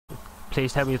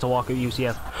Please tell me it's a walkout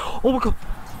UCL. Oh my god!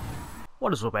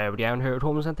 What is up everybody, I'm here at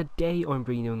Thomas, and today I'm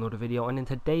bringing you another video. And in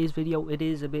today's video, it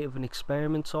is a bit of an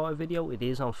experiment sort of video. It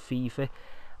is on FIFA.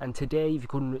 And today, if you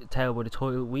couldn't tell by the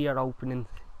title, we are opening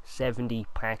 70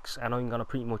 packs. And I'm going to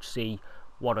pretty much see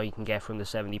what I can get from the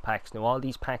 70 packs. Now all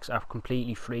these packs are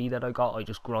completely free that I got. I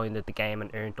just grinded the game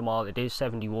and earned them all. It is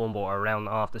 71, but around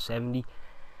off the 70.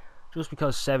 Just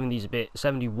because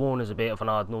 71 is a bit of an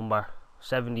odd number.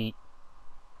 70,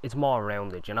 it's more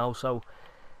rounded, you know. So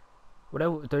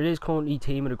there is currently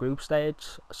team in the group stage,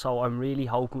 so I'm really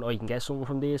hoping I can get something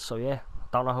from this. So yeah,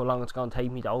 don't know how long it's going to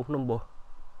take me to open them, but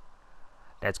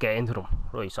let's get into them.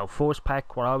 Right, so first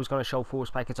pack, we're always going to show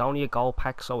first pack. It's only a gold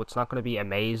pack, so it's not going to be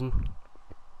amazing.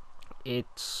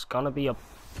 It's going to be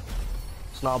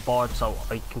it's not a board, so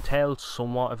I can tell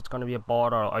somewhat if it's going to be a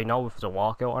board, or I know if it's a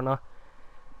walkout or not.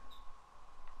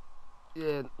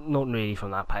 Yeah, nothing really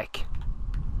from that pack.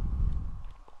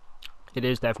 It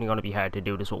is definitely going to be hard to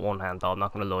do this with one hand though, I'm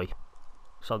not going to lie.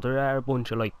 So there are a bunch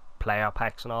of like player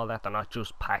packs and all that. They're not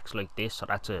just packs like this, so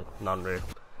that's a non-rare.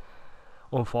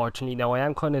 Unfortunately, now I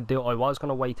was going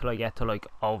to wait till I get to like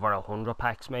over 100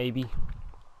 packs maybe.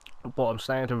 But I'm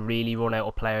starting to really run out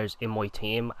of players in my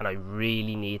team, and I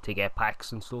really need to get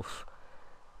packs and stuff.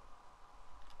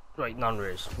 Right,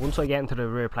 non-rares. Once I get into the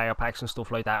rare player packs and stuff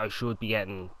like that, I should be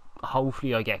getting,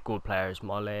 hopefully I get good players.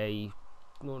 Mole,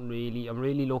 not really. I'm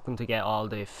really looking to get all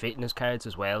the fitness cards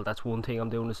as well. That's one thing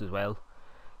I'm doing this as well.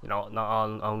 You know,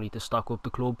 not only to stock up the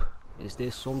club. Is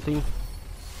this something?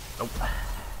 Nope.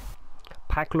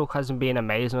 Pack luck hasn't been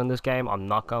amazing in this game. I'm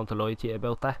not going to lie to you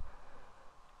about that.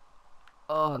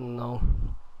 Oh no.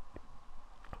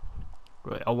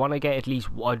 Right, I want to get at least,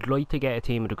 I'd like to get a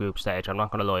team of the group stage. I'm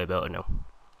not going to lie about it now.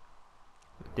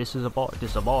 This is a board.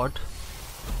 This is a board.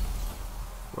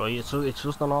 Right, it's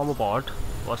just a normal board.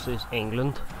 What's this?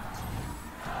 England.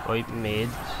 Right, mid.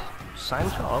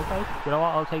 Sancho, okay. You know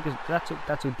what, I'll take it. That's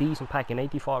a decent pack. An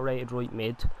 84 rated right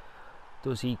mid.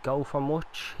 Does he go for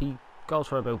much? He goes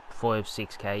for about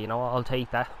 5-6k. You know what, I'll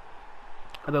take that.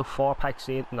 About 4 packs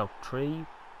in. No,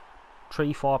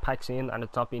 4 packs in, and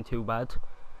it's not been too bad.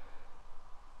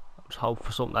 I'm just hoping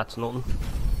for something that's nothing.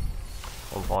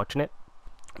 Unfortunate.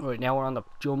 Right, now we're on the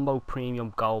Jumbo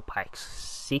Premium Gold packs.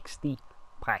 60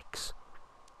 packs.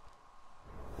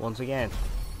 Once again,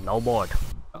 no board.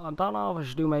 I don't know if I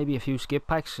should do maybe a few skip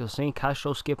packs. I've seen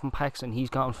Castro skipping packs, and he's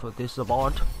gone for this is a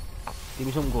board. Give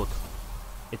me something good.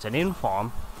 It's an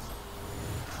inform.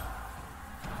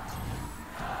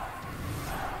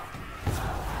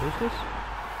 Who's this?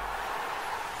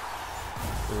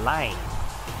 Lang.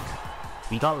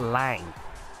 We got Lang.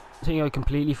 The thing I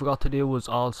completely forgot to do was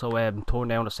also turn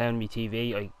down the sound of my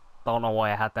TV. I don't know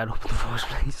why I had that up in the first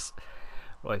place.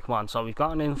 Right, come on. So we've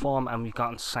got an inform and we've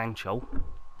gotten Sancho.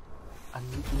 And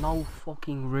no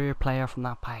fucking rare player from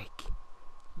that pack.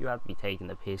 You have to be taking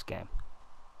the piss, game.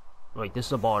 Right, this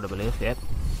is a board, I believe. Yep.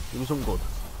 Give me something good.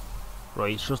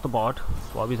 Right, it's just a board.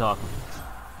 What are we talking?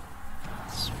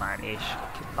 Spanish.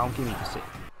 Don't give me Casillas.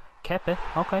 Kepe,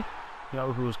 okay. You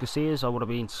know, if it was Casillas, I would have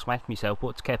been smacked myself, but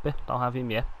it's Kepe. Don't have him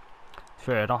yet.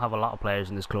 Fair, I don't have a lot of players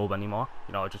in this club anymore.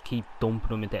 You know, I just keep dumping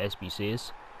them into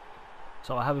SBCs.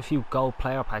 So I have a few gold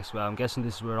player packs. Well, I'm guessing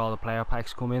this is where all the player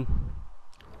packs come in.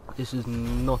 This is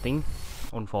nothing,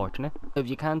 unfortunate. If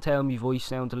you can tell my voice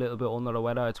sounds a little bit under the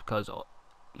weather, it's because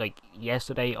like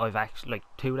yesterday, I've actually, like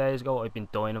 2 days ago, I've been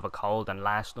dying of a cold, and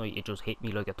last night it just hit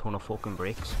me like a ton of fucking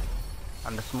bricks.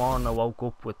 And this morning I woke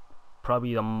up with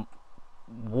probably the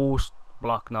worst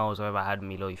block nose I've ever had in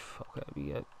my life.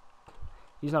 Okay,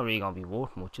 he's not really gonna be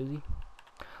worth much, is he?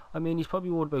 I mean, he's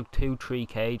probably worth about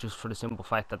 2-3k, just for the simple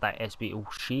fact that SB. Oh,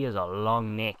 she has a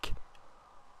long neck.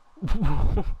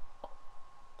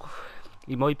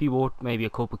 He might be worth maybe a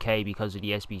couple k because of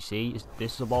the SBC.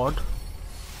 This is a board.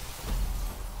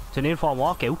 It's an inform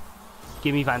walkout.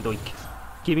 Give me Van Dijk.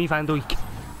 Give me Van Dijk.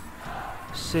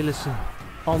 Cillison.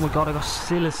 Oh my god, I got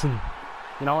Cillison.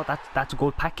 You know what? That's a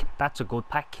good pack. That's a good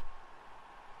pack.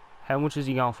 How much is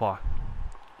he going for?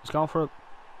 He's going for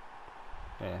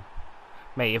yeah.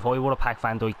 Mate, if I would have packed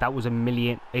Van Dijk, that was a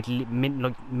million. Like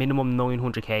minimum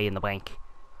 900k in the bank.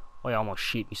 I almost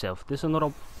shit myself. This is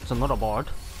it's another board.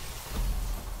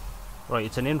 Right,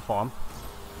 it's an inform.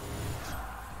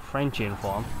 French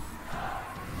inform.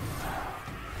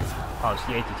 Oh, it's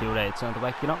the 82 rated centre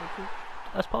back. You know,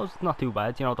 I suppose it's not too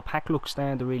bad. You know, the pack looks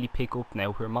starting to really pick up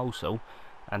now. Hermoso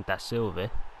and Da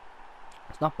Silva.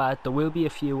 It's not bad. There will be a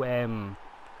few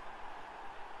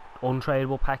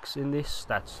untradeable packs in this.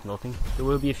 That's nothing. There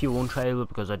will be a few untradeable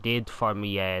because I did for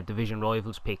my Division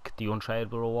Rivals pick the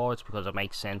untradeable rewards because it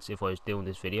makes sense if I was doing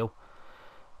this video.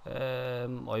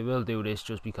 I will do this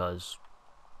just because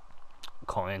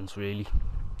coins, really.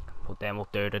 Put them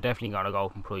up there. They're definitely gonna go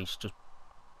up in price just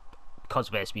because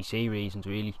of SBC reasons,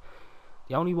 really.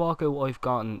 The only walkout I've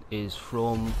gotten is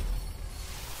from,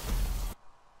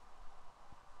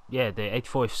 yeah, the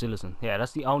 85 Citizen. Yeah,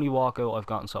 that's the only walkout I've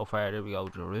gotten so far. There we go,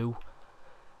 Giroud.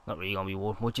 Not really gonna be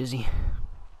worth much, is he?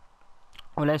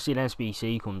 Unless the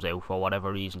SBC comes out for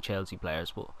whatever reason, Chelsea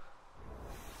players, but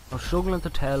I'm struggling to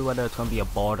tell whether it's going to be a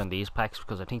board on these packs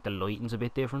because I think the lighting's a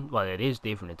bit different. Well, it is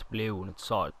different, it's blue and it's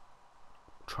sort of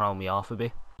throwing me off a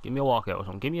bit. Give me a walkout or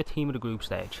something, give me a team of the group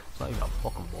stage. It's not even a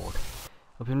fucking board.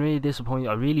 I've been really disappointed.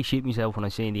 I really shit myself when I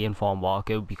seen the informed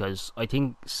walkout because I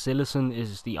think Citizen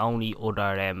is the only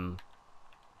other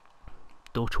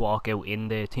Dutch walkout in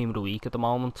the team of the week at the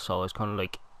moment, so I was kind of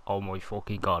like, oh my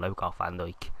fucking god, I've got Van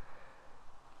Dijk.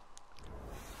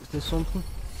 Is this something?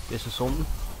 This is something.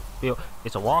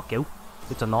 It's a walkout.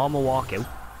 It's a normal walkout.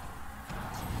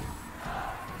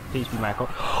 Please be Marco.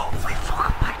 Oh my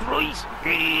fucking back Royce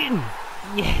in!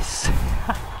 Yes!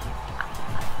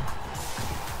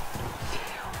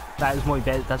 That is my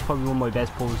best. That's probably one of my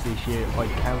best pulls this year. I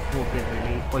can't fucking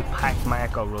believe I packed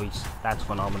Marco Royce. That's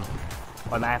phenomenal.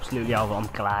 I'm absolutely over. I'm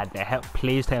glad.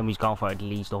 Please tell me he's gone for at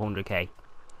least 100k.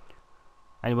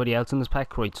 Anybody else in this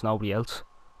pack? Right, it's nobody else.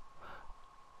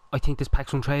 I think this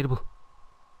pack's untradeable.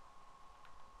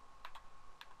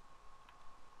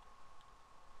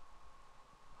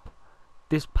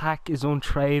 This pack is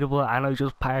untradeable and I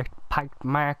just packed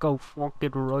Marco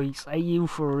fucking Royce. Are you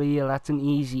for real? That's an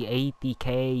easy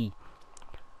 80k.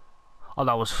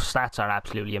 Although his stats are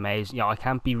absolutely amazing. Yeah, I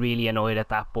can't be really annoyed at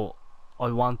that, but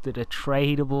I wanted a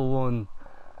tradable one.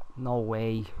 No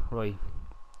way. Right.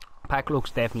 Pack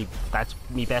looks definitely, that's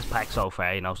my best pack so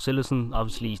far. You know, Citizen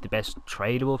obviously he's the best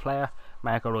tradable player.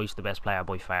 Marco Royce the best player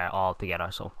by far altogether.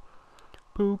 So,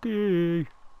 Pookie,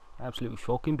 absolutely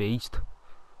fucking beast.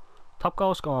 Top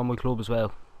goal scorer in my club as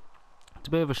well. It's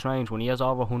a bit of a strange one. He has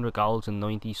over 100 goals and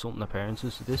 90 something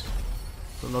appearances to this.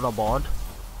 So another board.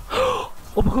 Oh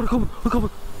my god, I'm coming.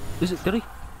 Is it? Did he?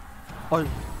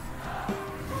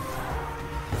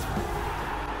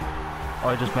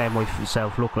 I just made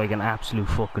myself look like an absolute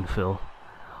fucking fool.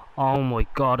 Oh my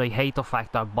god, I hate the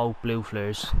fact that both blue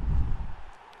flares.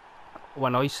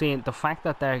 When I see it, the fact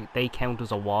that they count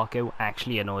as a walkout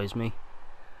actually annoys me.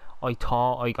 I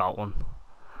thought I got one.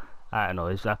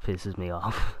 That pisses me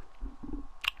off.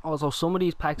 Also, some of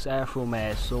these packs are from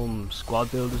some squad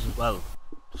builders as well.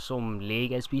 Some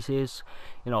league SBCs.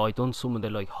 You know, I've done some of the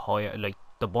like higher, like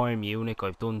the Bayern Munich,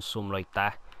 I've done some like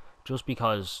that. Just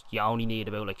because you only need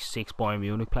about like 6 Bayern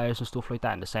Munich players and stuff like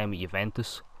that, and the same with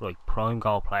Juventus, like prime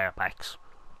goal player packs.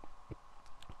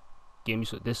 Give me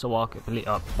this is a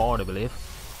board, I believe.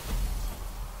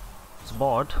 It's a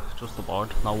board, just a board,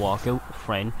 no walkout.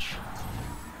 French,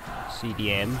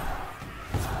 CDM,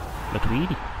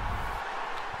 Matuidi.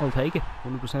 I'll take it,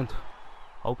 100%.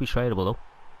 Hope he's tradable though.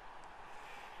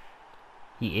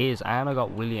 He is, and I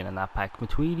got Willian in that pack.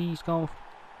 Matuidi's going.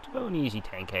 It's about an easy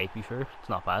 10k to be fair, it's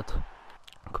not bad.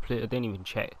 I didn't even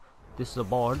check. This is a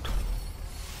board.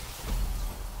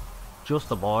 Just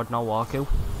a board, no walkout.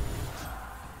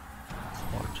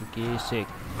 Portuguese,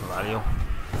 Carvalho.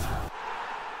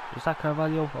 Is that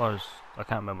Carvalho? Or is, I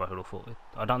can't remember who the fuck it.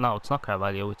 I don't know, it's not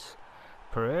Carvalho, it's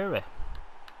Pereira.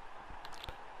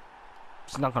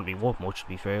 It's not going to be worth much to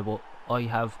be fair, but I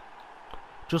have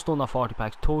just under 40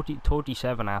 packs,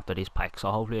 37 after this pack, so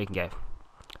hopefully I can get.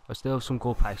 I still have some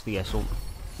good packs to get something.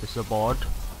 This is a board.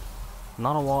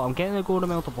 Not a wall. I'm getting a good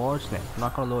amount of boards now. I'm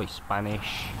not gonna lie.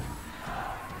 Spanish.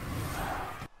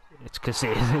 It's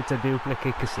Casillas. It's a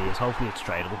duplicate Casillas. Hopefully it's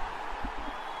tradable.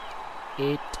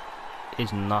 It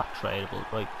is not tradable.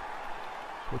 Right.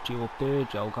 Put you up there,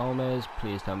 Joe Gomez.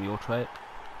 Please tell me you're trade.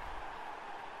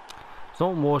 It's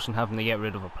nothing worse than having to get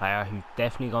rid of a player who's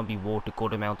definitely gonna be worth a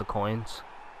good amount of coins,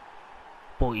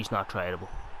 but he's not tradable.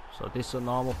 So this is a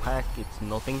normal pack, it's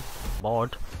nothing.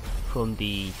 Board from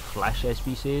the Flash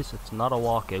SBCs, it's not a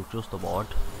walkout, just a board.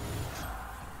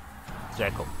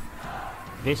 Zeko.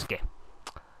 Visca.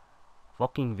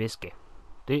 Fucking Visca.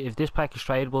 If this pack is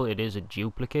tradable, it is a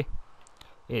duplicate.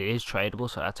 It is tradable,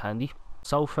 so that's handy.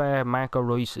 So far, Marco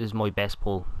Reus is my best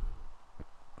pull.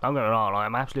 Don't get me wrong,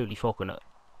 I'm absolutely fucking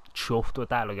chuffed with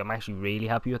that. Like, I'm actually really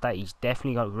happy with that. He's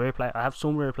definitely got rare player. I have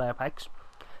some rare player packs.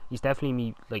 He's definitely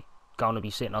me, like, gonna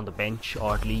be sitting on the bench,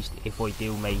 or at least if I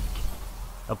do make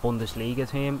a Bundesliga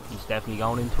team, he's definitely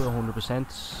going into it 100%.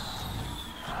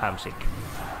 I'm sick.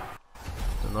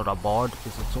 Another board.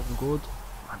 Is it something good?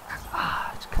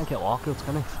 I just can't get walkouts,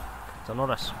 can I? It's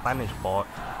another Spanish board.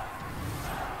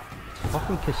 It's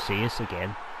fucking Casillas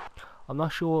again. I'm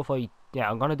not sure if I'm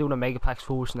gonna do the mega packs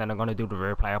first, and then I'm gonna do the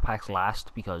rare player packs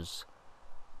last because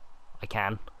I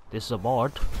can. This is a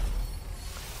board.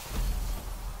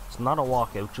 It's not a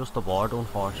walkout, just a board,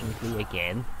 unfortunately,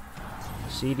 again.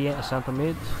 CDA centre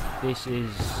mid. This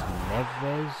is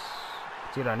Neves.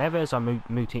 It's either Neves or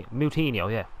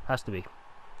Moutinho, yeah, has to be.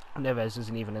 Neves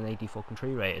isn't even an 80 fucking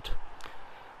 3 rated.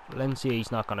 Valencia, he's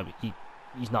not gonna be.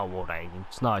 He's not worth anything.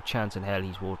 It's not a chance in hell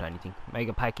he's worth anything.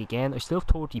 Mega pack again. I still have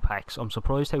 30 packs. I'm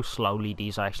surprised how slowly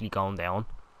these are actually going down.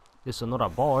 This is another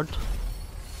board.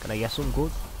 Can I get something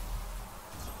good?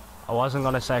 I wasn't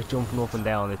gonna start jumping up and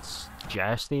down. It's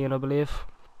Jarstein, I believe.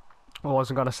 I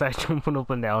wasn't gonna start jumping up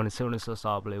and down as soon as I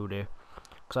saw blue there,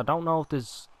 because I don't know if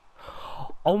there's.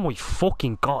 Oh my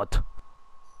fucking god!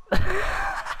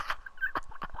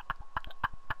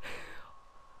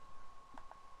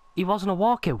 He wasn't a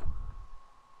walkout.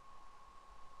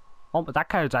 Oh, but that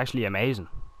card's actually amazing.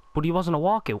 But he wasn't a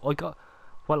walkout.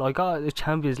 I got the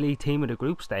Champions League team of the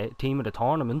group stage, team of the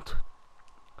tournament.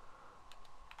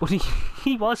 But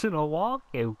he wasn't a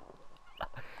walkout.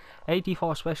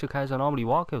 84 special cards are normally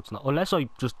walkouts now, unless I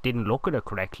just didn't look at it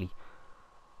correctly.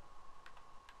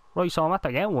 Right, so I'm at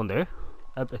to get one there.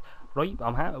 Right,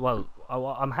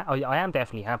 I am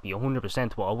definitely happy,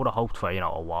 100%. But I would have hoped for, you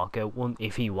know, a walkout one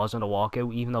if he wasn't a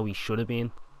walkout, even though he should have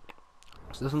been.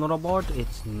 So there's another board.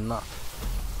 It's not.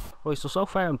 Right, so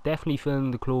far I'm definitely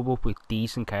filling the club up with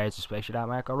decent cards, especially that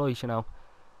marker, right, you know.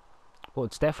 But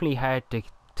it's definitely hard to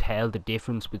tell the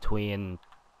difference between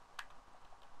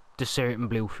the certain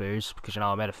blue flares, because, you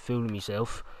know, I made a fool of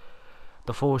myself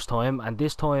the first time, and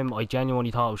this time I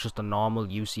genuinely thought it was just a normal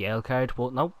UCL card,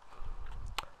 but no,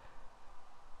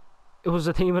 it was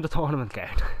a team of the tournament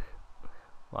card.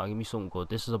 Well, give me something good.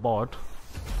 This is a board.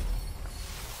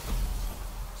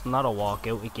 It's not a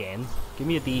walkout again. Give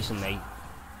me a decent 8.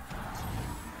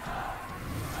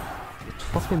 It's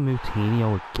fucking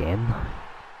Moutinho again.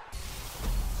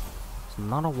 It's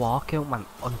not a walkout, man.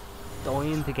 I'm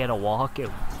dying to get a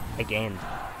walkout again.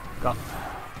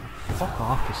 Fuck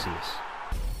off, Casillas.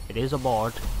 It is a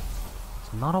board.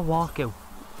 It's not a walkout.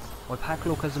 My pack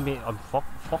look hasn't been.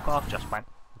 Fuck off, just man.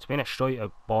 It's been a straight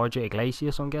of Borja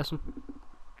Iglesias, I'm guessing.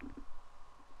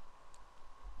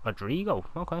 Rodrigo,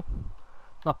 okay.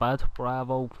 Not bad.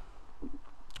 Bravo.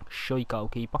 Shite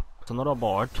goalkeeper. It's another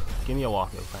board. Give me a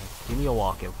walkout, man. Give me a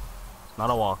walkout. It's not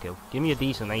a walkout. Give me a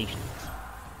decent 8.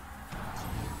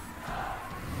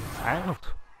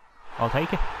 Arnold. I'll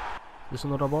take it. This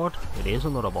another board? It is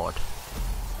another board.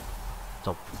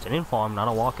 So it's an inform, not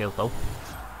a walkout though.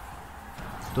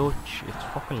 Dutch, it's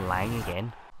fucking Lang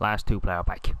again. Last 2 player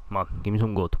pack. Come on, give me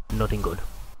some good. Nothing good.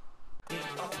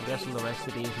 I'm guessing the rest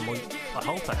of these might. I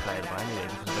hope I played them anyway,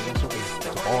 because I guess it's a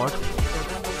board.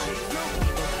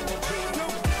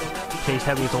 Please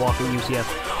tell me it's a walkout UCF.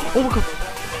 Oh my god!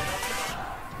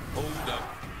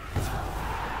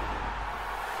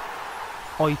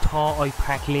 I thought I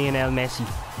packed Lionel Messi.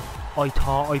 I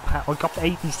got the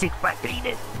 86 back in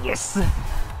it. Yes!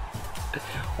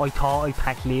 I thought I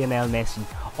packed Lionel Messi.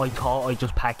 I thought I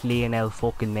just packed Lionel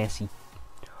fucking Messi.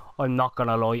 I'm not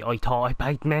gonna lie, I thought I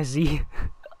packed Messi.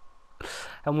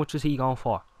 How much is he going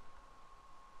for?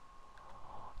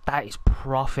 That is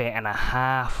profit and a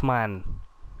half, man.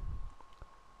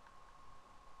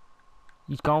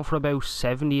 He's gone for about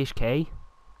 70ish K.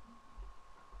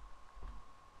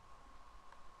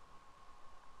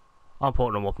 I'm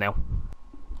putting him up now.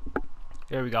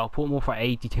 There we go, put him up for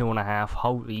 82.5.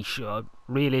 Holy shit.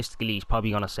 Realistically, he's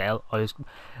probably gonna sell. I was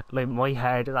like, my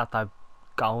heart is at that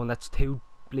going. That's 2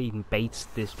 bleeding baits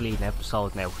this bleeding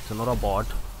episode now. It's another board.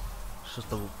 It's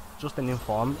just an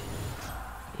inform.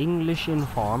 English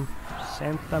inform.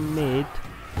 Centre mid.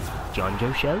 John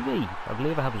Joe Shelby. I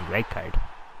believe I have his red card.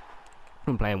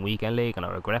 I'm playing weekend league, and I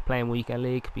regret playing weekend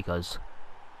league because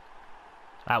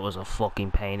that was a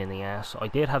fucking pain in the ass. I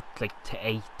did have like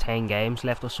 10 games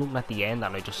left or something at the end,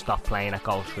 and I just stopped playing at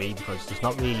goal 3 because there's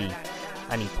not really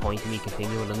any point in me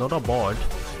continuing. Another board.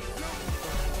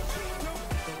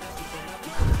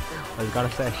 I was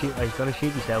gonna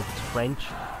shoot myself. It's French.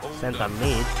 Centre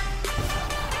mid.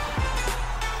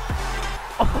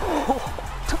 Oh,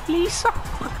 Lisa.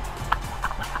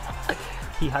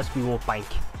 He has to be worth bank.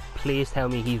 Please tell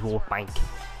me he's worth bank.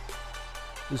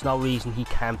 There's no reason he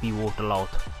can't be worth a lot.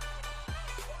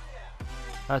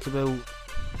 That's about.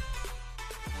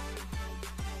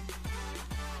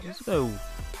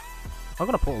 I'm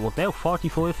gonna put him up now.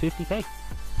 45, 50k.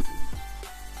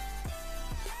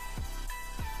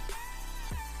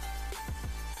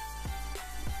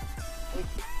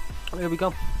 There we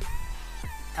go.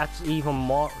 That's even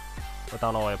more. I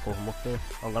don't know why I put him up there.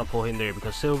 I'm gonna put him there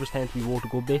because silvers tend to be worth a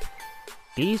good bit.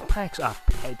 These packs are,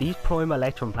 these Prime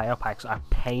Electrum player packs are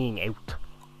paying out.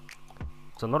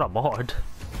 It's another board.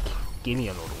 Give me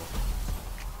another one.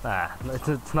 Nah,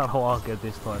 it's not how I'll get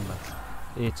this time, man.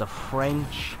 It's a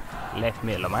French left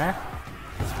mid Lamar.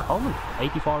 It's common.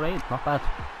 84 rated, not bad.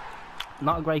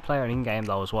 Not a great player in game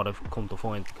though, is what I've come to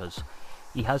find, because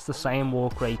he has the same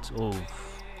work rates of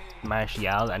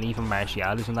Martial, and even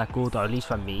Martial isn't that good, or at least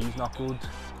for me he's not good.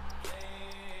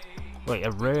 Right,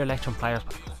 a rare Electrum players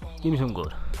pack. Give me something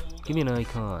good. Give me an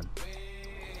icon.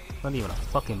 Not even a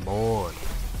fucking board.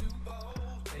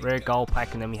 Rare gold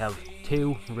pack, and then we have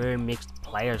 2 rare mixed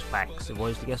players packs. If I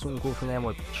was to get something good from them,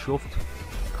 I'd be chuffed.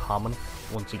 Common.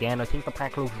 Once again, I think the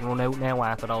pack looks run out now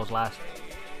after those last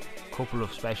couple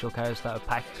of special cards that I've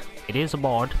packed. It is a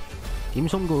board. Give me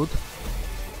something good.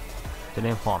 To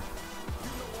name form.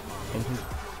 Anything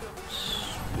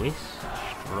Swiss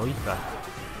striker.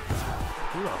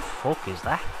 Who the fuck is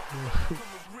that?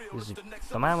 Is it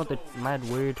the man with the mad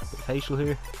weird facial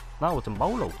hair? No, it's in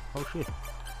Holo. Oh shit.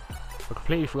 I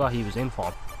completely forgot he was in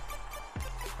form.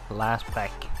 Last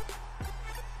pack.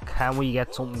 Can we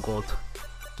get something good?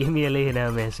 Give me a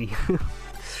Lionel Messi.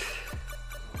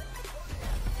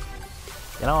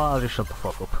 You know what, I'll just shut the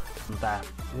fuck up. That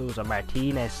it was a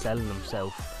Martinez selling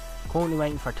himself. Currently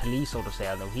waiting for Taliso to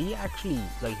sell. Now he actually,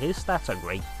 like, his stats are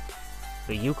great.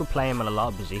 Like, you could play him in a lot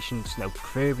of positions. Now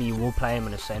preferably you would play him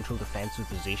in a central defensive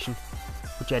position.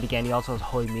 But yet again he also has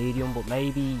high medium, but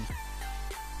maybe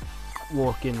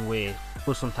working with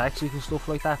some tactics and stuff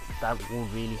like that, that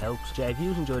would really help. So yeah, if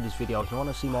you enjoyed this video, if you want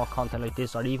to see more content like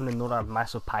this, or even another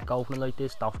massive pack opening like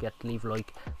this, don't forget to leave a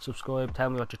like, subscribe, tell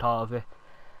me what you thought of it.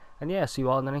 And yeah, see you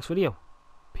all in the next video.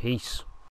 Peace.